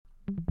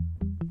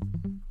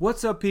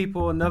What's up,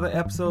 people? Another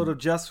episode of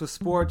Just for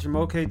Sport.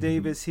 Jamoke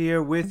Davis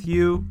here with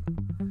you.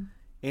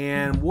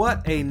 And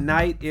what a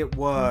night it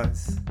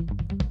was.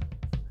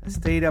 I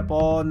stayed up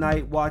all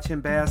night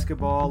watching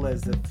basketball as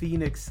the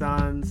Phoenix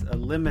Suns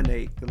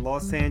eliminate the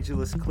Los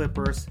Angeles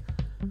Clippers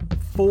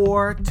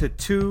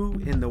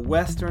 4-2 in the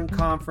Western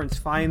Conference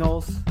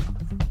Finals.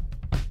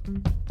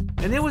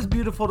 And it was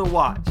beautiful to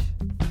watch.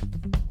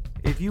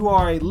 If you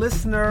are a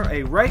listener,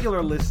 a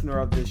regular listener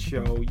of this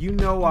show, you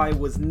know I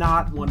was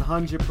not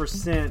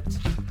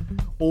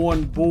 100%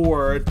 on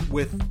board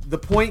with the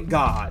point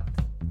guard.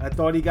 I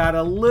thought he got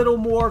a little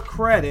more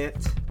credit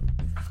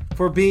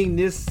for being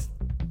this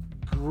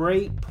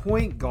great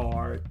point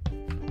guard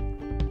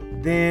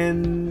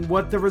than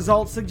what the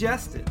results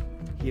suggested.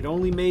 He'd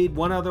only made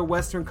one other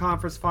Western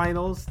Conference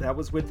Finals. That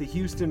was with the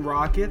Houston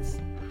Rockets,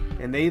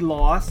 and they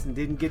lost and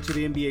didn't get to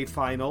the NBA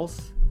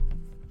Finals.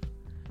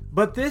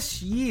 But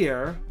this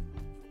year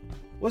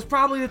was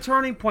probably a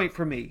turning point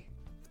for me.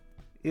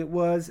 It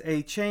was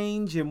a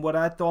change in what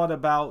I thought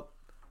about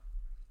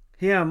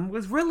him. It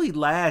was really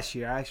last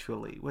year,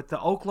 actually, with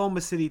the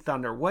Oklahoma City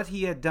Thunder. What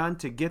he had done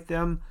to get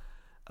them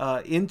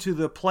into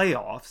the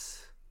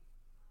playoffs,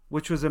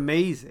 which was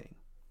amazing.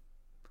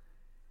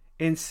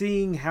 And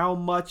seeing how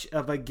much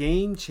of a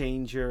game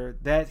changer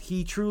that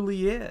he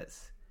truly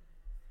is.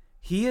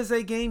 He is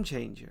a game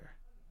changer.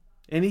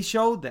 And he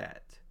showed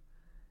that.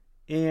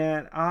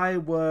 And I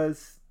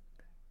was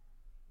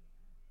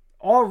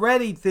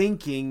already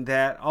thinking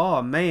that,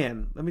 oh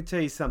man, let me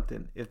tell you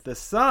something. If the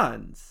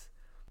Suns,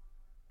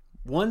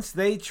 once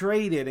they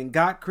traded and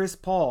got Chris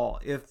Paul,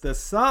 if the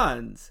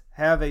Suns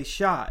have a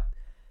shot,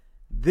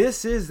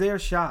 this is their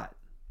shot.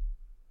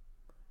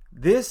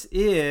 This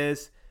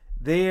is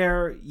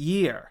their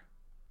year.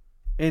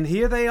 And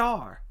here they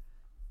are.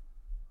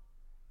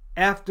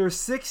 After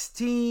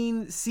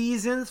 16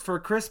 seasons for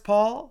Chris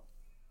Paul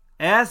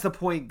as the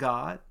point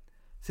guard,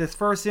 it's his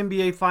first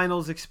NBA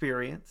Finals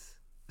appearance.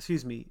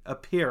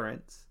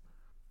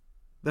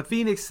 The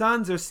Phoenix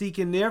Suns are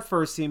seeking their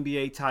first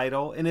NBA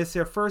title, and it's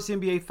their first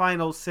NBA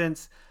Finals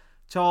since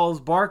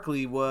Charles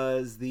Barkley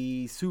was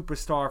the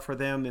superstar for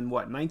them in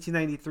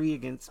 1993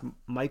 against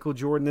Michael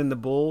Jordan and the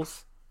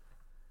Bulls.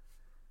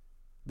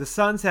 The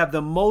Suns have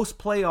the most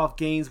playoff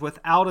games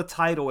without a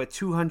title at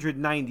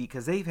 290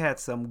 because they've had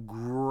some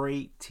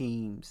great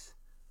teams,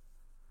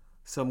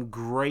 some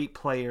great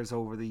players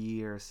over the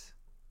years.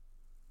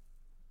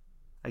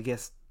 I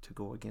guess to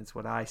go against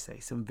what I say,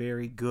 some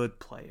very good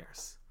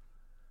players.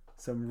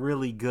 Some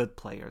really good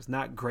players,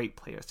 not great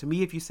players. To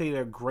me, if you say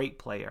they're a great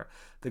player,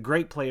 the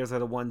great players are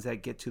the ones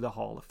that get to the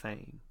Hall of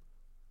Fame.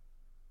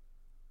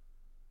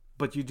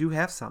 But you do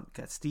have some.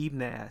 You got Steve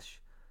Nash,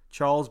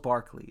 Charles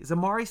Barkley. Is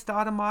Amari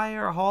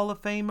Stoudemire a Hall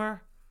of Famer?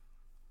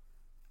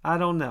 I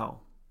don't know.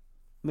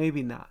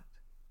 Maybe not.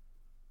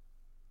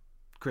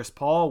 Chris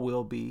Paul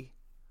will be.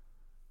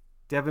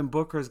 Devin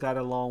Booker's got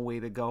a long way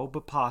to go,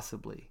 but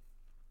possibly.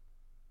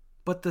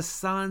 But the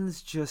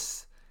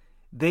Suns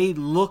they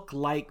look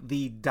like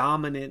the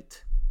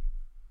dominant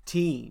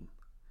team.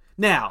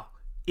 Now,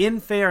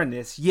 in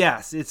fairness,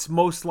 yes, it's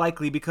most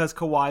likely because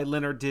Kawhi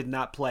Leonard did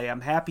not play.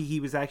 I'm happy he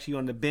was actually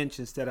on the bench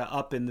instead of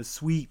up in the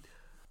suite.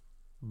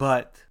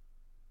 But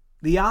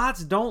the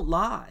odds don't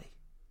lie.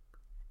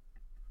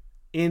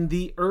 In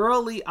the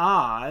early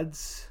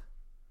odds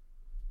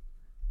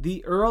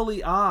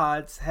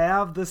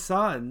have the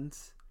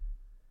Suns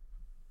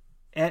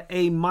at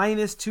a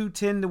minus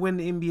 210 to win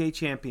the NBA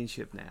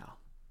championship now.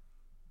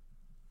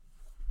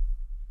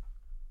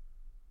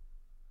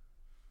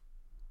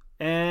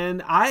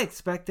 And I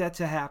expect that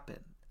to happen.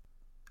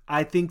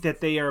 I think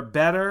that they are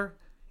better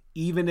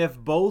even if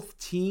both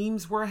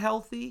teams were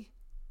healthy.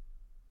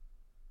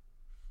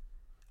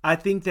 I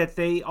think that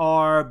they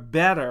are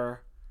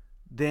better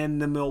than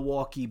the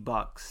Milwaukee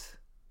Bucks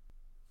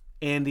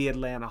and the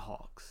Atlanta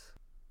Hawks.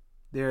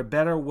 They're a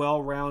better,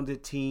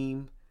 well-rounded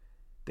team.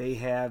 They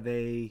have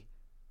a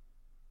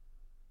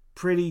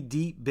pretty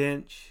deep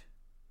bench.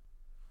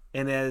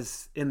 And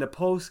as in the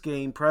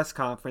post-game press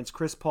conference,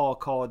 Chris Paul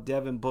called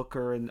Devin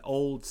Booker an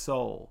old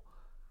soul.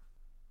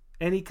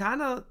 And he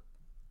kind of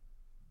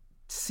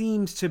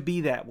seems to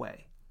be that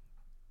way.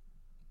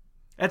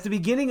 At the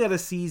beginning of the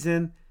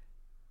season,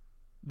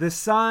 the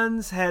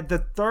Suns had the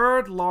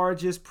third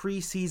largest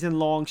preseason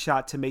long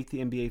shot to make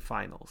the NBA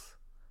Finals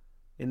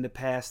in the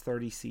past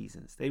 30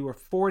 seasons. They were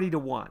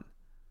 40-1.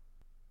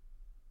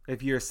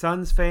 If you're a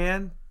Suns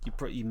fan,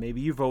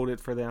 maybe you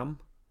voted for them.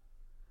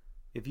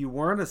 If you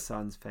weren't a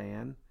Suns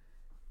fan,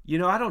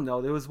 I don't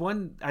know. There was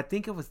one, I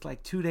think it was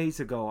like 2 days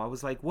ago. I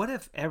was like, what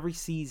if every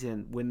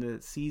season, when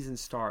the season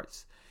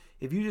starts,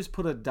 if you just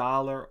put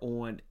 $1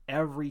 on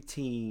every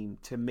team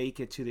to make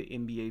it to the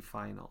NBA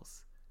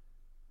Finals?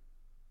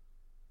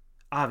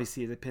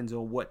 Obviously, it depends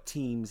on what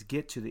teams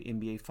get to the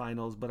NBA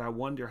Finals, but I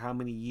wonder how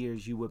many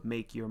years you would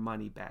make your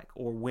money back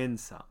or win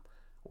some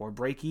or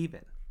break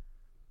even.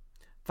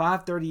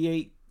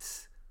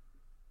 538's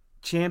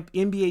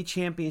NBA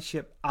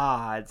championship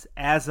odds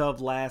as of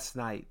last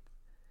night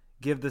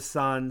give the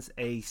Suns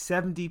a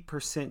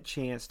 70%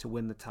 chance to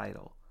win the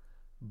title.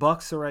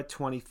 Bucks are at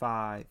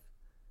 25,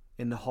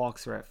 and the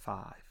Hawks are at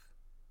 5.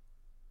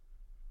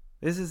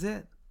 This is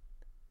it.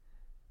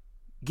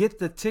 Get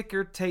the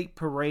ticker tape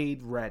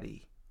parade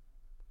ready.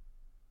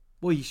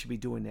 Well, you should be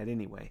doing that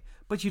anyway,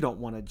 but you don't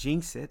want to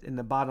jinx it. And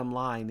the bottom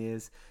line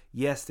is,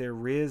 yes,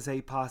 there is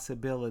a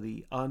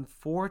possibility,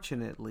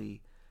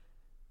 unfortunately,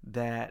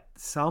 that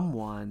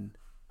someone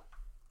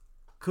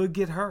could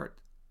get hurt.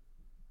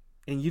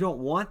 And you don't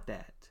want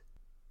that.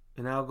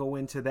 And I'll go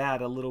into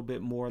that a little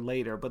bit more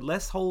later. But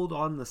let's hold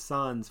on the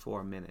Suns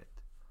for a minute.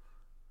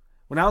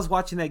 When I was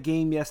watching that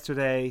game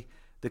yesterday,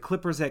 the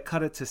Clippers had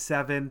cut it to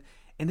 7.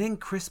 And then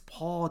Chris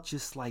Paul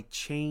just like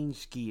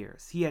changed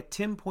gears. He had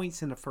 10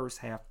 points in the first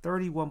half,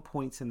 31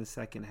 points in the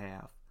second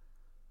half.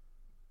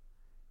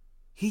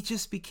 He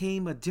just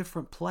became a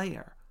different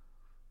player.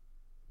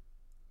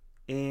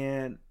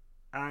 And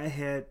I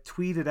had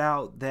tweeted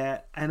out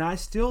that, and I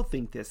still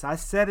think this, I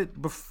said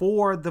it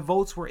before the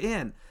votes were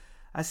in.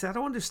 I said, I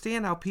don't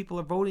understand how people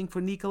are voting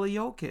for Nikola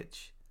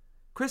Jokic.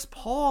 Chris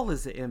Paul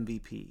is the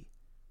MVP.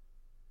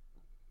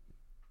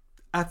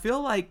 I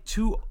feel like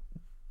too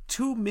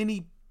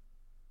many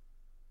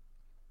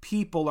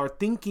people are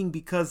thinking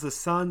because the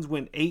Suns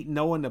went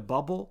 8-0 in the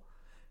bubble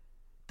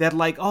that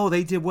like, oh,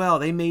 they did well.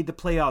 They made the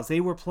playoffs.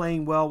 They were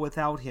playing well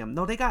without him.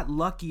 No, they got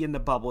lucky in the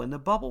bubble. And the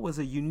bubble was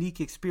a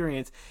unique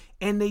experience.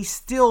 And they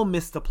still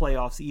missed the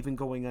playoffs even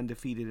going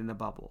undefeated in the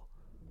bubble.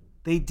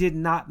 They did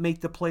not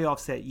make the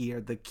playoffs that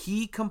year. The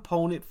key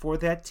component for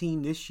that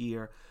team this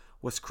year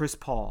was Chris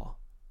Paul.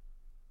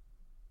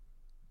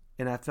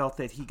 And I felt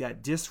that he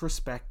got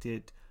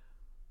disrespected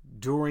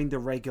during the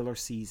regular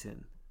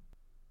season.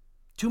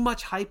 Too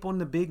much hype on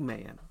the big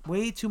man.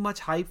 Way too much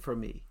hype for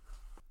me.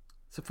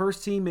 It's the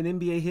first team in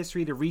NBA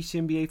history to reach the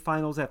NBA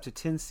Finals after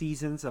 10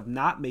 seasons of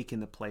not making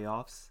the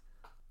playoffs.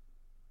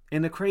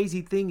 And the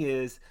crazy thing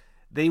is,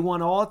 they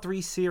won all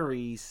 3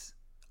 series.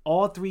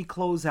 All 3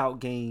 closeout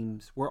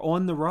games were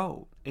on the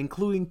road,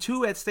 including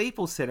 2 at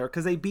Staples Center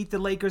because they beat the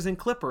Lakers and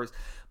Clippers.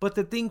 But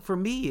the thing for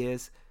me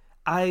is,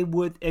 I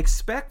would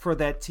expect for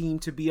that team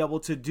to be able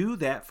to do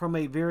that from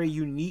a very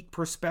unique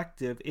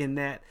perspective in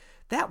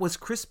that was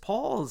Chris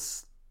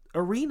Paul's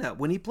arena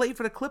when he played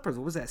for the Clippers.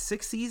 What was that,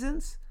 6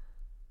 seasons?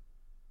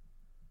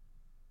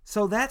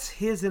 So that's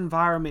his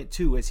environment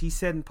too. As he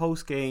said in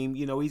postgame,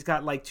 he's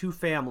got like 2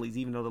 families,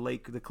 even though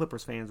the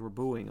Clippers fans were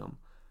booing him.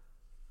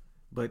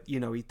 But,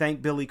 he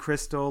thanked Billy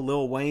Crystal.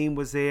 Lil Wayne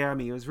was there. I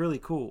mean, it was really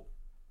cool.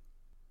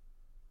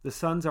 The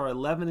Suns are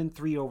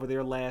 11-3 over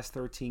their last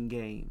 13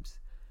 games.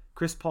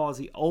 Chris Paul is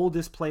the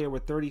oldest player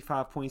with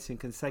 35 points in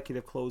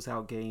consecutive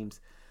closeout games.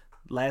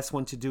 First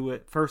one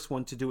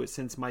to do it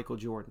since Michael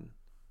Jordan.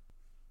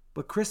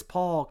 But Chris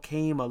Paul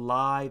came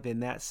alive in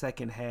that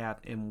second half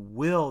and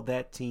willed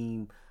that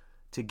team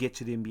to get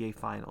to the NBA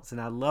Finals.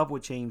 And I love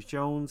what James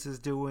Jones is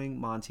doing,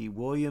 Monty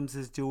Williams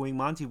is doing.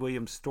 Monty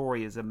Williams'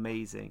 story is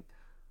amazing.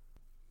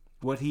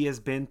 What he has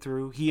been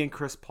through. He and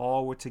Chris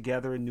Paul were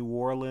together in New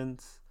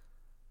Orleans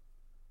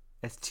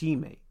as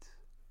teammates.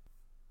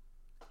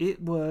 It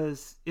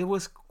was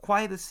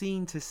quite a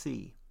scene to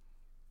see.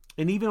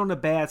 And even on the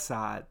bad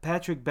side,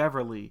 Patrick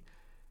Beverley,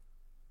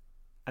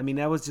 I mean,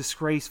 that was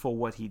disgraceful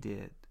what he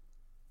did.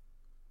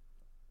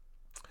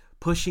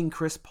 Pushing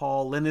Chris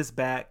Paul in his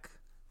back.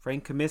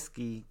 Frank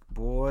Kaminsky,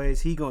 boy,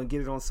 is he going to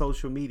get it on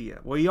social media.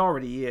 Well, he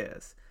already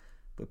is.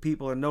 But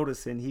people are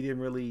noticing he didn't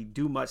really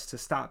do much to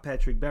stop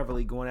Patrick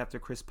Beverley going after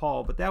Chris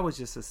Paul. But that was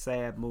just a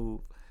sad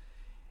move.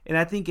 And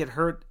I think it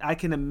hurt. I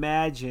can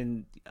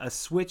imagine a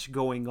switch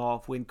going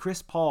off when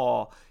Chris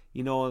Paul,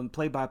 in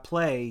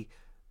play-by-play,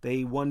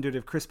 they wondered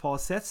if Chris Paul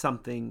said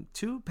something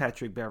to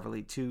Patrick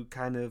Beverley to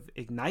kind of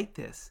ignite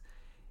this.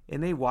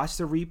 And they watched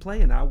the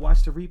replay, and I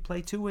watched the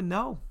replay too, and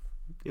no,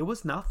 it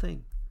was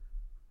nothing.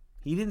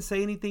 He didn't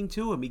say anything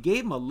to him. He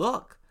gave him a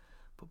look.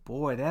 But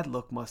boy, that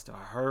look must have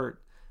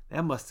hurt.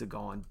 That must have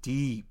gone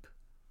deep.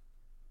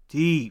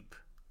 Deep.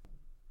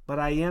 But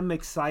I am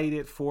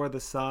excited for the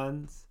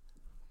Suns.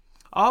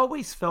 I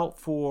always felt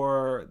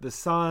for the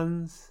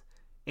Suns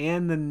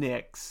and the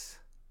Knicks.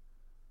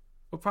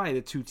 Well, probably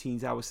the 2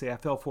 teams I would say I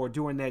felt for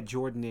during that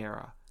Jordan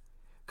era.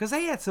 Because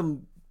they had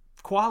some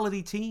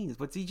quality teams,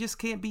 but you just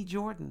can't beat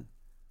Jordan.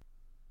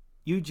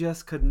 You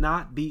just could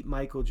not beat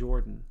Michael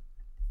Jordan.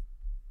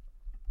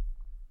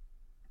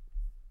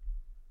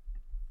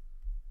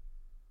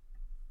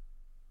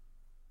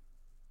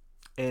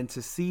 And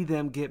to see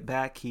them get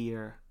back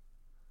here,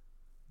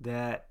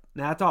 now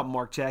I thought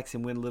Mark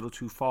Jackson went a little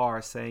too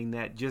far saying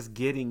that just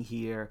getting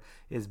here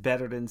is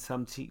better than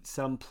some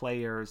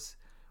players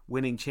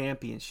winning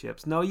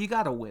championships. No, you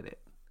got to win it.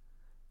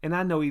 And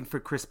I know even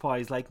for Chris Paul,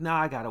 he's like,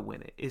 I got to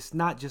win it. It's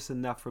not just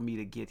enough for me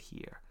to get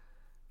here.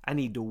 I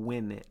need to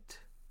win it.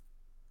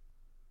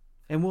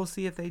 And we'll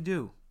see if they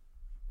do.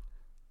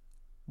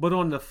 But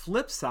on the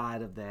flip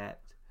side of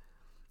that,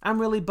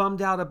 I'm really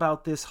bummed out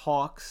about this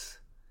Hawks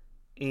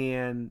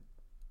and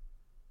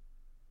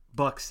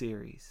Bucks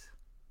series.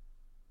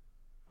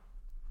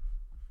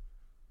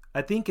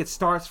 I think it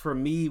starts for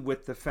me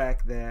with the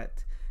fact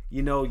that,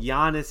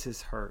 Giannis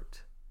is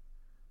hurt.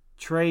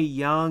 Trae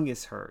Young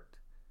is hurt.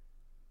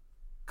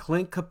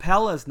 Clint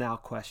Capella is now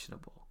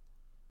questionable.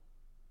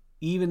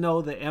 Even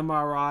though the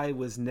MRI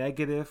was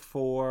negative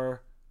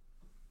for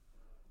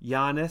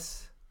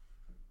Giannis,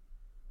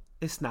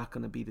 it's not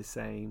going to be the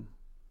same.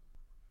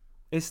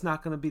 It's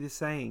not going to be the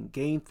same.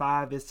 Game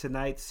 5 is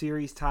tonight.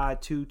 Series tied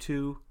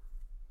 2-2.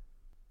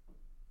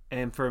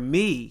 And for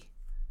me,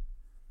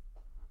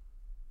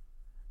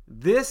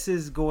 this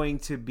is going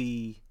to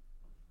be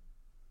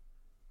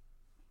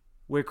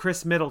where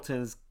Chris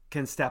Middleton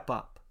can step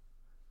up.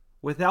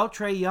 Without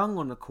Trae Young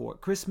on the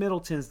court, Chris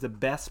Middleton's the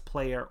best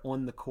player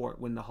on the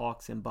court when the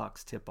Hawks and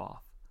Bucks tip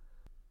off.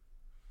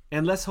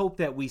 And let's hope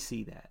that we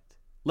see that.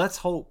 Let's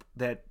hope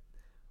that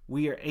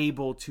we are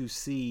able to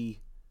see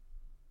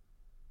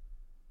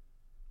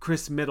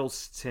Chris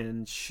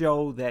Middleton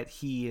show that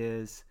he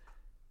is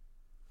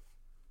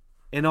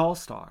an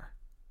all-star.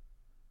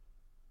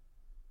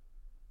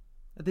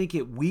 I think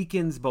it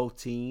weakens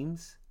both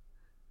teams.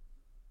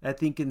 I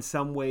think in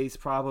some ways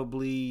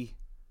probably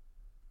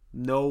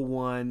no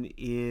one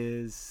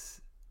is,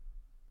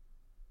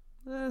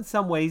 in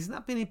some ways,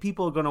 not many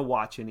people are going to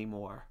watch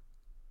anymore.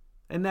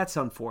 And that's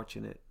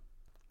unfortunate.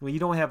 When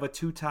you don't have a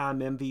 2-time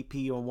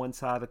MVP on one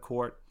side of the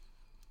court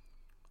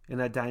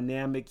and a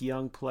dynamic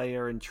young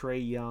player in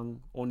Trae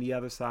Young on the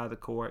other side of the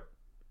court.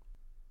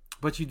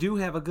 But you do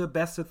have a good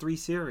best-of-3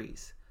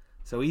 series.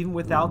 So even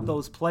without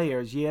those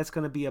players, yeah, it's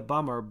going to be a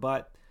bummer,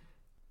 but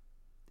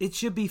it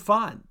should be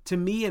fun. To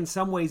me, in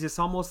some ways, it's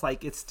almost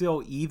like it's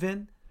still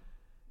even.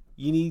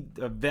 You need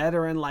a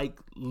veteran like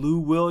Lou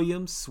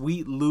Williams,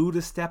 Sweet Lou,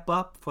 to step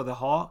up for the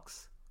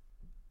Hawks.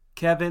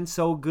 Kevin,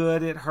 so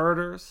good at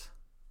herders.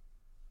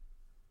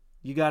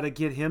 You got to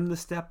get him to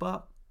step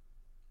up.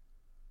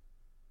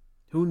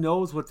 Who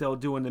knows what they'll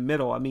do in the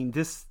middle? I mean,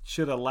 this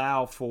should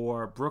allow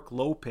for Brook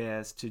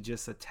Lopez to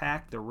just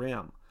attack the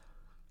rim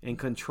and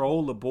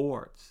control the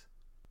boards.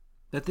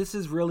 That this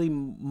is really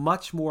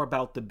much more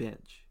about the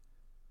bench.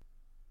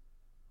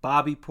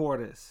 Bobby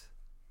Portis,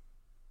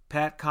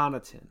 Pat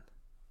Connaughton.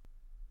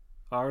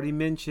 I already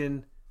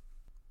mentioned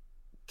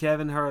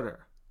Kevin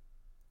Huerter.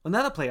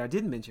 Another player I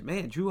didn't mention,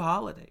 man, Drew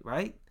Holiday,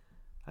 right?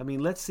 I mean,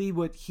 let's see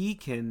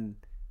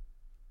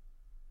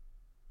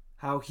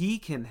how he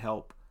can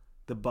help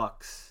the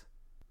Bucks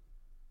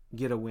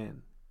get a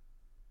win.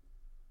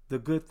 The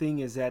good thing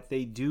is that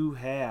they do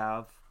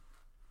have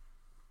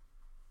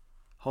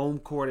home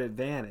court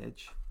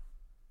advantage.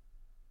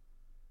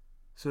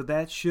 So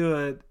that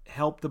should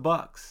help the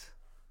Bucks.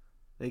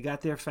 They got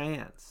their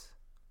fans.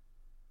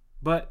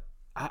 But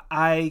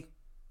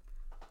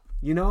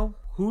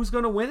who's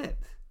going to win it?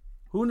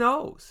 Who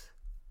knows?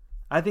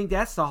 I think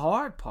that's the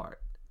hard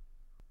part.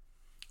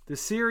 The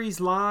series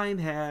line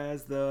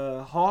has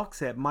the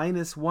Hawks at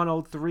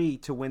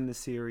 -103 to win the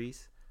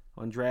series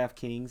on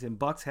DraftKings, and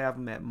Bucks have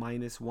them at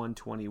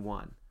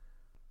 -121.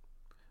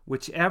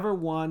 Whichever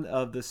one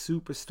of the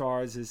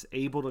superstars is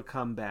able to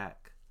come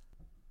back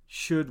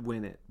should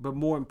win it. But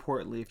more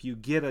importantly, if you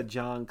get a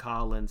John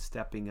Collins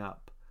stepping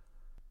up,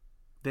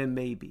 then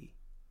maybe,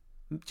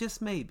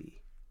 just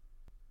maybe.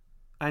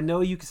 I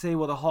know you can say,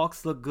 well, the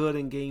Hawks look good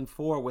in Game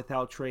 4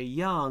 without Trae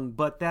Young,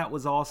 but that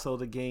was also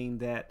the game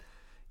that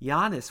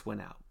Giannis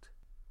went out.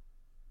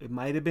 It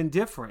might have been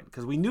different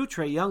because we knew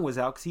Trae Young was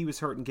out because he was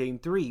hurt in Game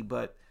 3.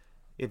 But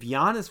if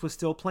Giannis was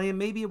still playing,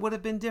 maybe it would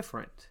have been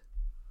different.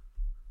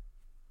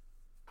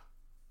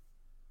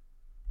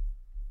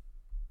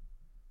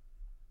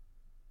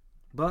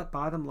 But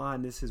bottom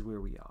line, this is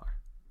where we are.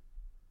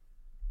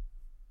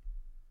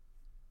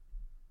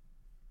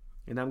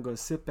 And I'm going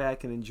to sit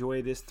back and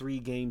enjoy this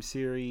 3-game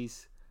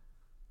series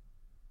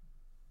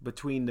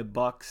between the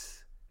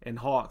Bucks and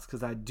Hawks,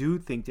 because I do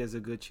think there's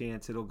a good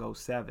chance it'll go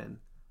 7.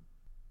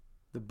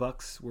 The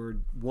Bucks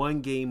were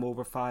 1 game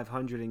over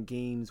 500 in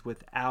games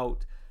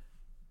without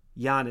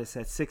Giannis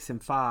at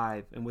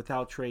 6-5, and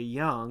without Trae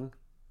Young,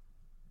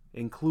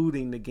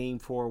 including the Game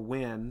 4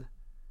 win,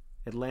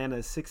 Atlanta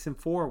is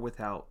 6-4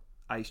 without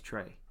Ice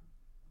Trae.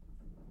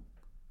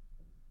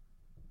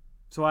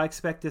 So I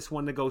expect this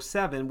one to go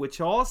 7,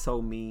 which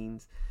also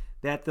means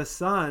that the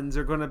Suns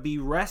are going to be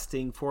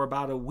resting for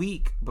about a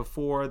week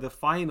before the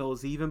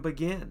finals even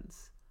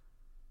begins.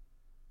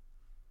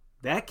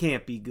 That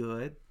can't be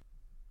good.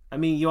 I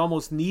mean, you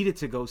almost need it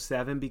to go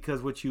 7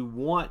 because what you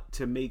want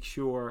to make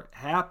sure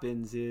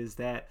happens is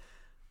that,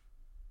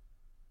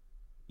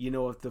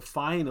 if the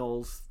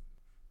finals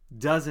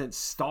doesn't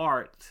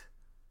start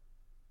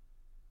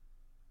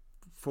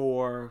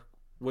for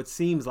what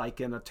seems like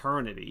an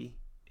eternity,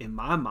 in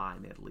my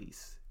mind at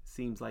least,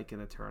 seems like an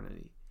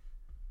eternity.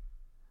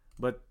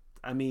 But,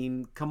 I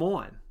mean, come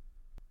on.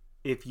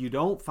 If you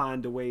don't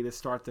find a way to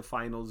start the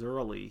finals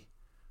early,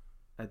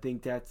 I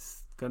think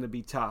that's going to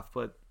be tough.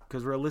 But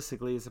because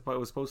realistically, it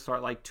was supposed to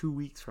start like 2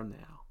 weeks from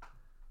now.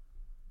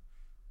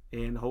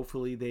 And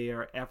hopefully they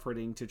are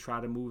efforting to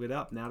try to move it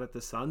up now that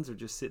the Suns are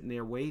just sitting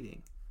there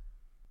waiting.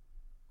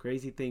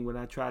 Crazy thing, when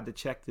I tried to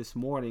check this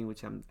morning,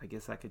 which I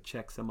guess I could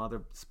check some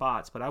other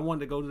spots, but I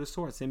wanted to go to the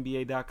source,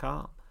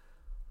 NBA.com.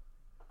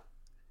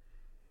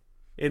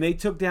 And they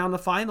took down the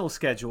final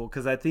schedule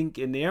because I think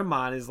in their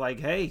mind is like,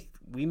 hey,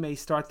 we may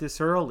start this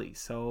early.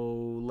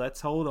 So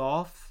let's hold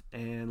off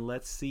and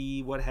let's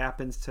see what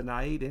happens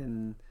tonight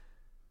and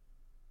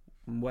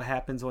what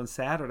happens on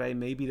Saturday.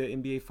 Maybe the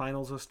NBA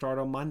Finals will start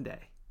on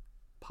Monday.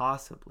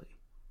 Possibly.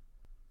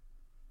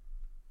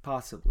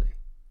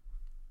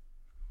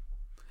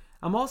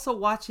 I'm also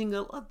watching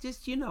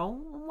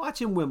I'm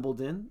watching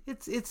Wimbledon.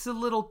 It's a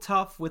little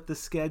tough with the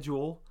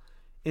schedule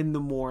in the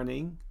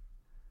morning.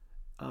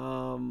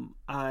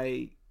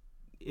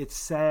 It's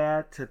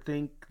sad to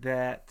think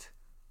that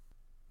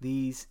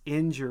these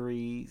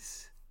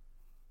injuries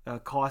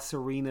cost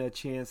Serena a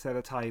chance at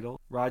a title.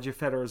 Roger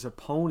Federer's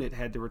opponent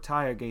had to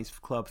retire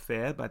against Club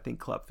Fed, but I think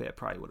Club Fed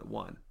probably would have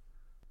won.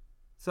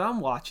 So I'm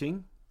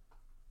watching.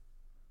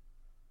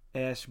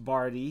 Ash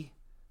Barty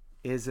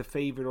is a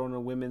favorite on the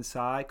women's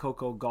side.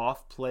 Coco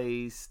Gauff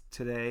plays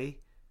today.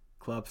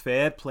 Club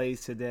Fed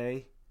plays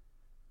today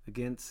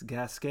against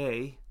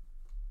Gasquet.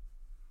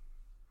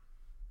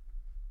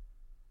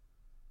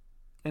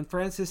 And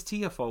Frances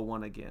Tiafoe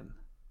won again.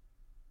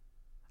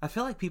 I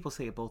feel like people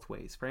say it both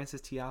ways.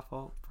 Frances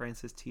Tiafoe.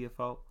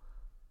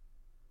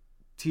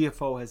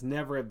 Tiafoe has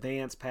never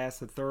advanced past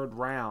the third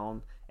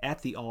round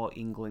at the All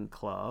England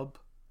Club.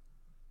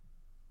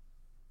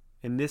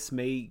 And this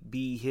may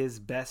be his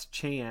best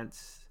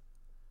chance.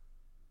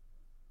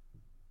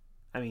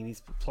 I mean,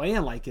 he's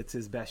playing like it's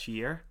his best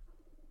year.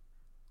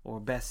 Or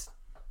best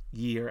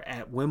year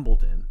at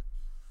Wimbledon.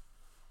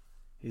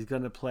 He's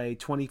going to play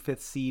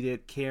 25th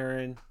seeded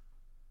Karen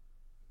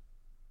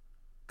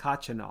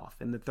Khachanov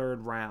in the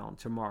third round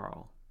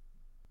tomorrow.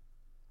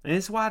 And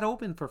it's wide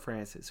open for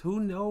Francis. Who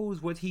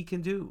knows what he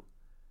can do?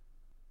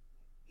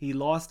 He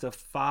lost a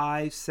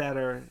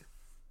 5-setter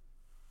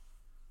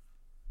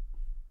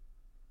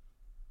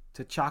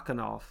to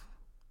Khachanov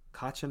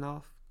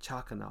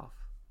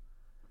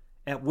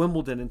at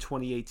Wimbledon in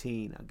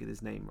 2018. I'll get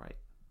his name right.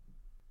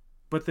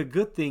 But the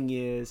good thing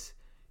is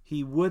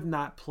he would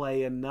not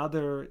play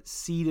another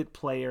seeded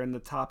player in the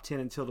top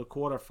 10 until the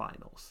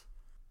quarterfinals.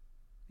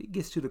 If he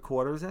gets to the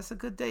quarters, that's a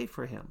good day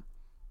for him.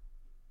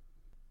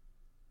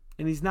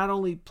 And he's not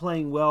only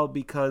playing well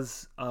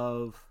because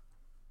of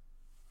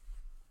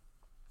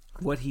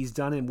what he's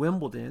done in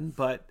Wimbledon,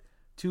 but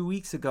 2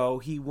 weeks ago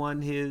he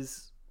won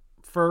his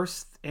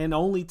first and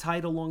only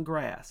title on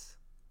grass.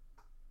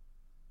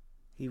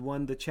 He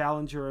won the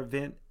Challenger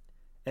event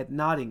at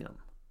Nottingham,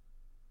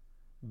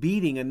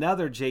 beating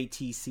another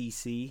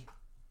JTCC,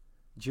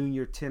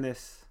 junior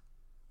tennis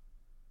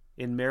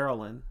in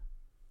Maryland,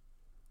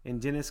 and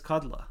Dennis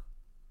Kudla.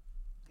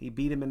 He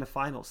beat him in the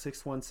final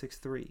 6-1,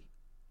 6-3.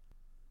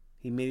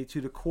 He made it to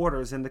the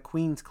quarters in the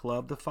Queen's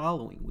Club the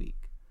following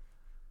week.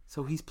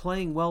 So he's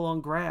playing well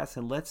on grass,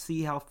 and let's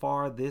see how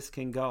far this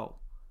can go.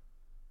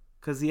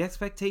 Because the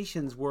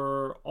expectations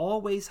were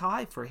always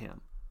high for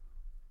him.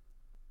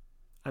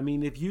 I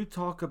mean, if you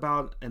talk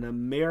about an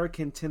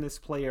American tennis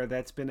player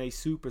that's been a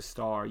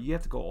superstar, you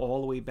have to go all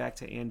the way back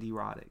to Andy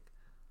Roddick.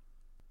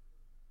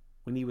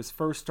 When he was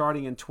first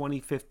starting in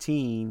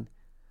 2015,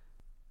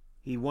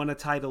 he won a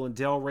title in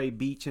Delray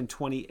Beach in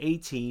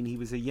 2018. He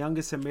was the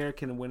youngest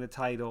American to win a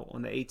title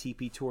on the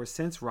ATP Tour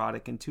since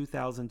Roddick in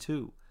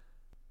 2002.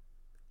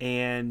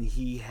 And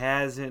he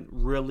hasn't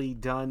really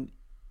done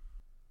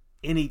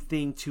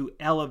anything to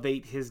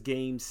elevate his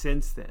game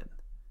since then.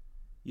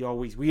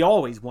 We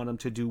always want him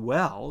to do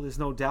well. There's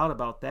no doubt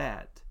about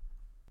that.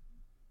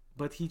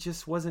 But he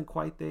just wasn't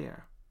quite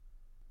there.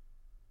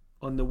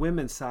 On the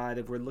women's side,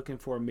 if we're looking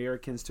for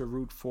Americans to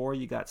root for,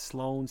 you got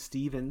Sloane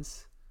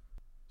Stephens.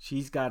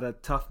 She's got a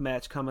tough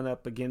match coming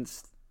up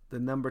against the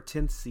number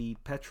 10th seed,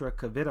 Petra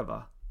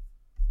Kvitova.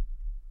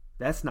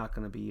 That's not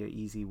going to be an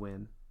easy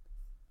win.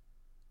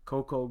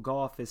 Coco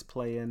Gauff is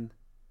playing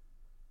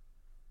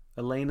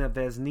Elena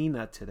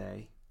Vesnina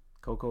today.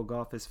 Coco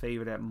Gauff is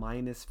favored at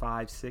minus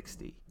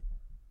 560.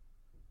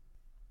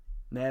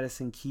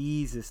 Madison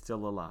Keys is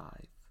still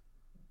alive.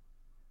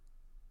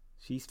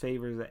 She's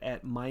favored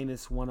at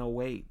minus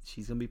 108.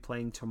 She's going to be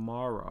playing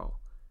tomorrow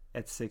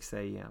at 6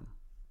 a.m.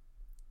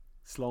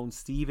 Sloane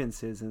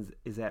Stephens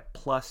is at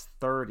plus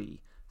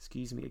 30,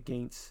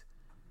 against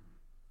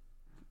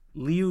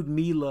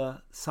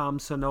Lyudmila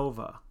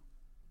Samsonova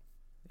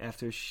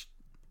after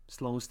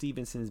Sloane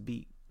Stephens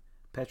beat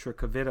Petra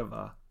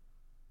Kvitova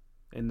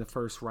in the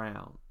first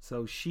round.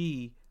 So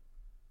she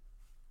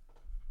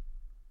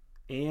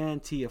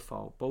and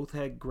Tiafoe both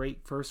had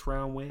great first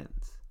round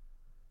wins.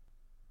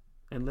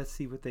 And let's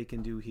see what they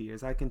can do here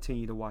as I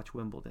continue to watch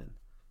Wimbledon.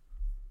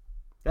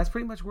 That's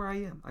pretty much where I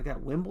am. I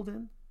got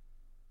Wimbledon.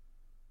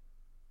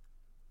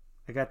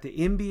 I got the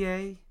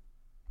NBA.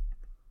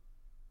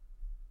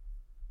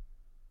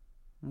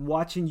 I'm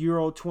watching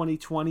Euro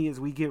 2020 as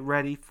we get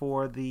ready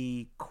for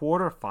the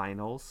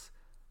quarterfinals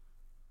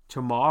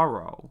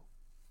tomorrow.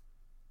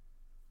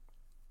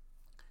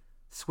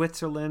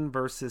 Switzerland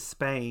versus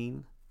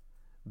Spain.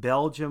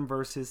 Belgium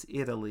versus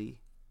Italy.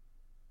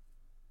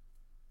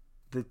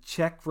 The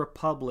Czech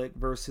Republic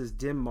versus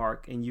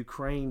Denmark, and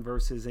Ukraine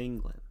versus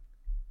England.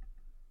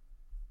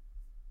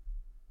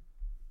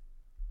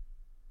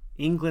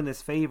 England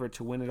is favored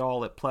to win it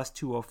all at plus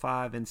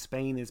 205, and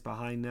Spain is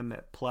behind them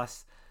at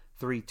plus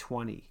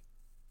 320.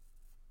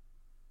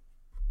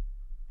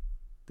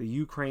 The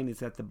Ukraine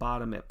is at the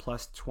bottom at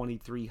plus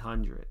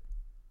 2,300.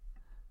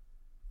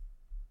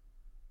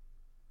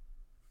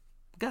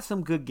 Got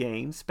some good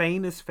games.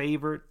 Spain is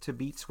favored to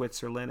beat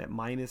Switzerland at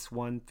minus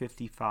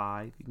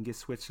 155. You can get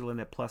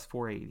Switzerland at plus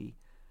 480.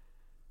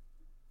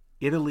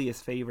 Italy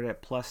is favored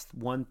at plus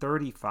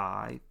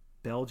 135.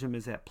 Belgium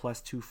is at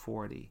plus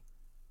 240.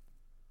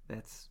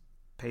 That's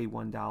pay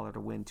 $1 to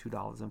win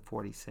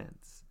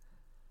 $2.40.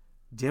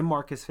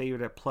 Denmark is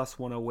favored at plus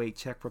 108.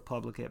 Czech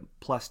Republic at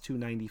plus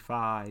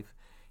 295.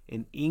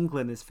 And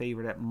England is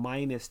favored at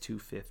minus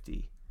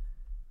 250.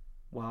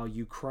 While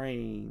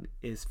Ukraine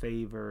is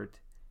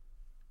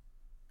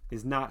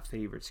not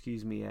favored,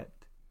 at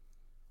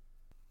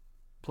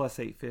plus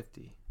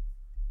 850.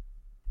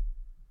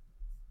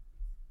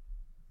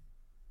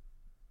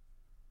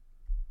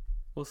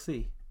 We'll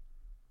see.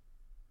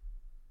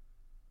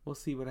 We'll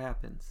see what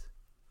happens.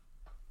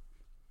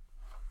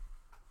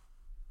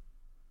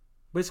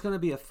 But it's going to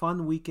be a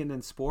fun weekend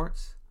in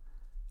sports.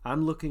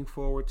 I'm looking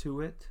forward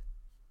to it.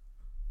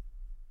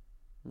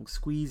 I'll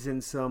squeeze in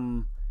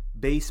some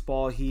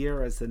baseball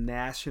here as the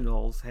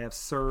Nationals have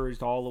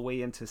surged all the way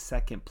into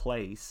second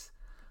place.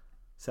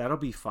 So that'll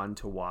be fun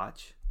to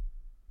watch.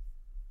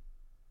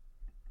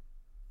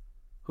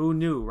 Who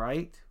knew,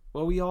 right?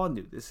 Well, we all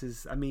knew. This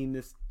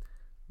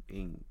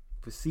being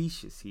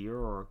facetious here,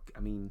 or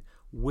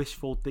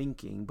wishful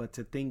thinking, but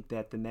to think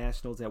that the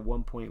Nationals at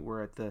one point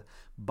were at the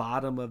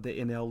bottom of the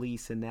NL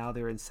East and now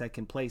they're in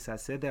second place. I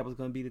said that was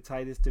going to be the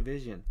tightest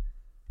division.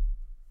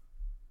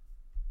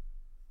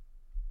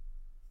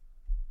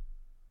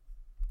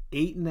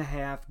 Eight and a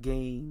half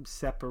games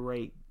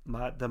separate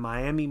the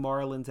Miami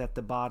Marlins at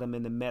the bottom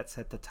and the Mets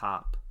at the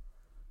top.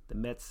 The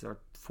Mets are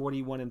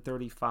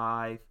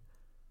 41-35.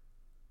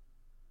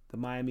 The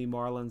Miami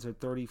Marlins are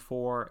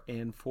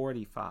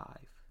 34-45.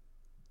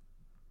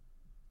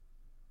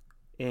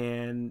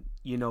 And,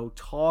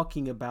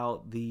 talking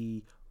about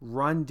the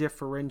run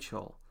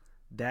differential,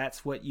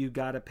 that's what you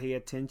got to pay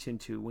attention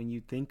to when you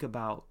think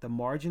about the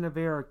margin of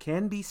error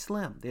can be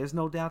slim. There's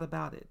no doubt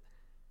about it.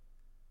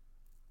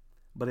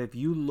 But if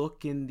you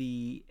look in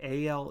the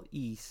AL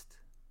East,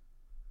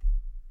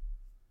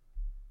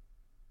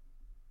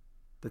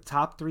 the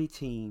top three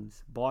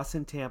teams,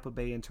 Boston, Tampa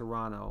Bay, and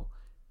Toronto,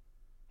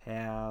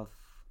 have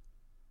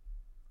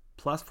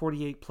plus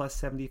 48, plus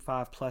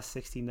 75, plus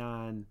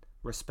 69,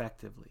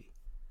 respectively.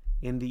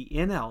 In the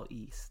NL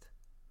East,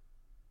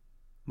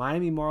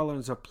 Miami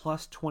Marlins are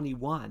plus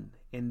 21,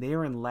 and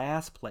they're in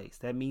last place.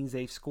 That means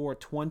they've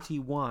scored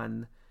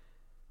 21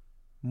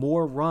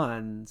 more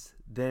runs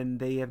than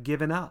they have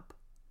given up.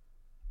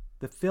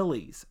 The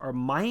Phillies are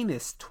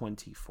minus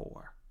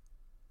 24.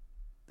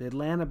 The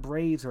Atlanta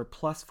Braves are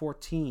plus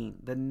 14.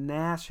 The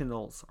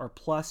Nationals are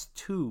plus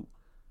 2.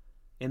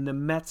 And the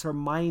Mets are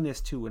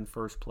minus 2 in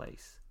first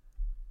place.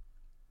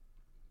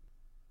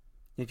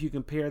 If you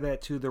compare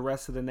that to the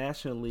rest of the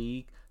National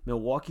League,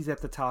 Milwaukee's at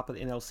the top of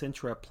the NL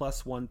Central at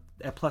plus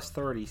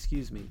 30,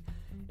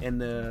 and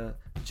the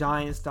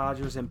Giants,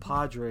 Dodgers, and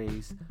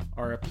Padres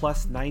are at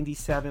plus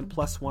 97,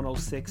 plus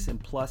 106, and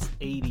plus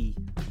 80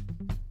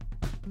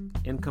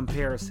 in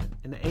comparison.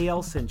 In the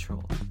AL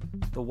Central,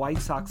 the White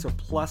Sox are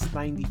plus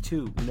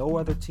 92. No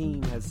other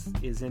team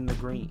is in the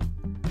green.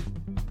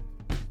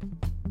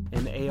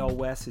 In the AL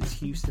West, it's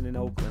Houston and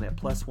Oakland at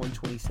plus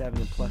 127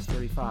 and plus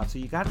 35. So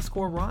you got to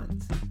score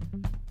runs.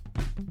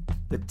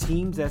 The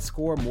teams that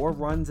score more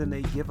runs than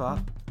they give up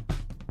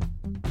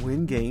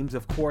win games.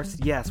 Of course,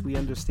 yes, we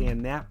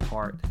understand that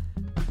part.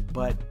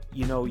 But,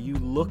 you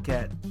look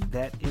at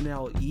that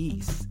NL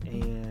East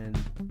and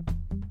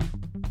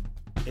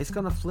it's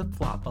going to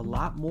flip-flop a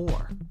lot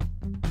more.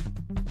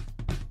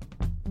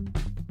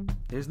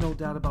 There's no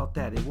doubt about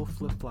that. It will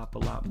flip-flop a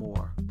lot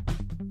more.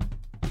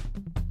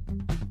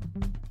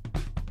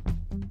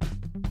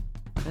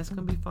 That's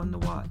going to be fun to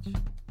watch.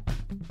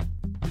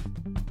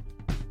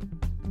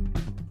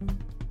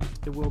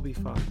 It will be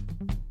fun.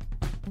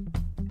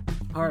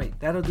 All right,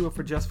 that'll do it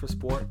for Just for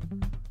Sport.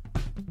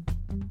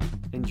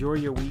 Enjoy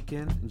your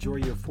weekend. Enjoy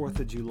your 4th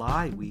of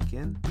July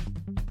weekend.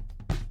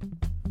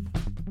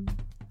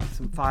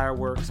 Some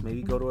fireworks.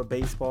 Maybe go to a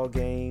baseball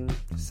game,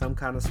 some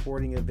kind of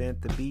sporting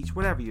event, the beach,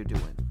 whatever you're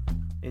doing.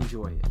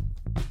 Enjoy it.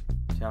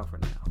 Ciao for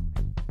now.